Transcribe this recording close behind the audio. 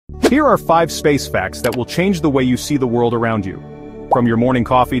Here are 5 space facts that will change the way you see the world around you. From your morning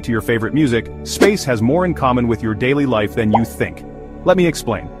coffee to your favorite music, space has more in common with your daily life than you think. Let me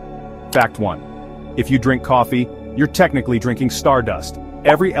explain. Fact 1. If you drink coffee, you're technically drinking stardust.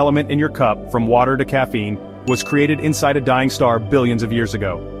 Every element in your cup, from water to caffeine, was created inside a dying star billions of years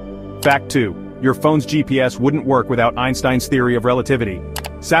ago. Fact 2. Your phone's GPS wouldn't work without Einstein's theory of relativity.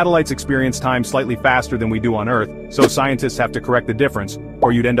 Satellites experience time slightly faster than we do on Earth, so scientists have to correct the difference,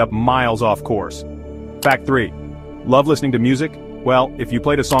 or you'd end up miles off course. Fact 3. Love listening to music? Well, if you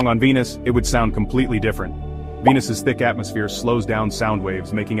played a song on Venus, it would sound completely different. Venus's thick atmosphere slows down sound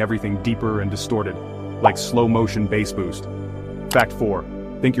waves, making everything deeper and distorted, like slow-motion bass boost. Fact 4.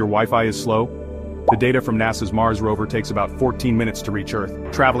 Think your Wi-Fi is slow? The data from NASA's Mars rover takes about 14 minutes to reach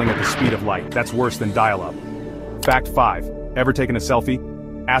Earth, traveling at the speed of light. That's worse than dial-up. Fact 5. Ever taken a selfie?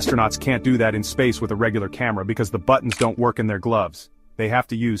 Astronauts can't do that in space with a regular camera because the buttons don't work in their gloves. They have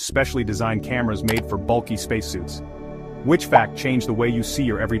to use specially designed cameras made for bulky spacesuits. Which fact changed the way you see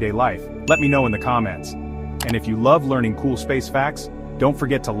your everyday life? Let me know in the comments. And if you love learning cool space facts, don't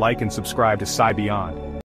forget to like and subscribe to SciBeyond.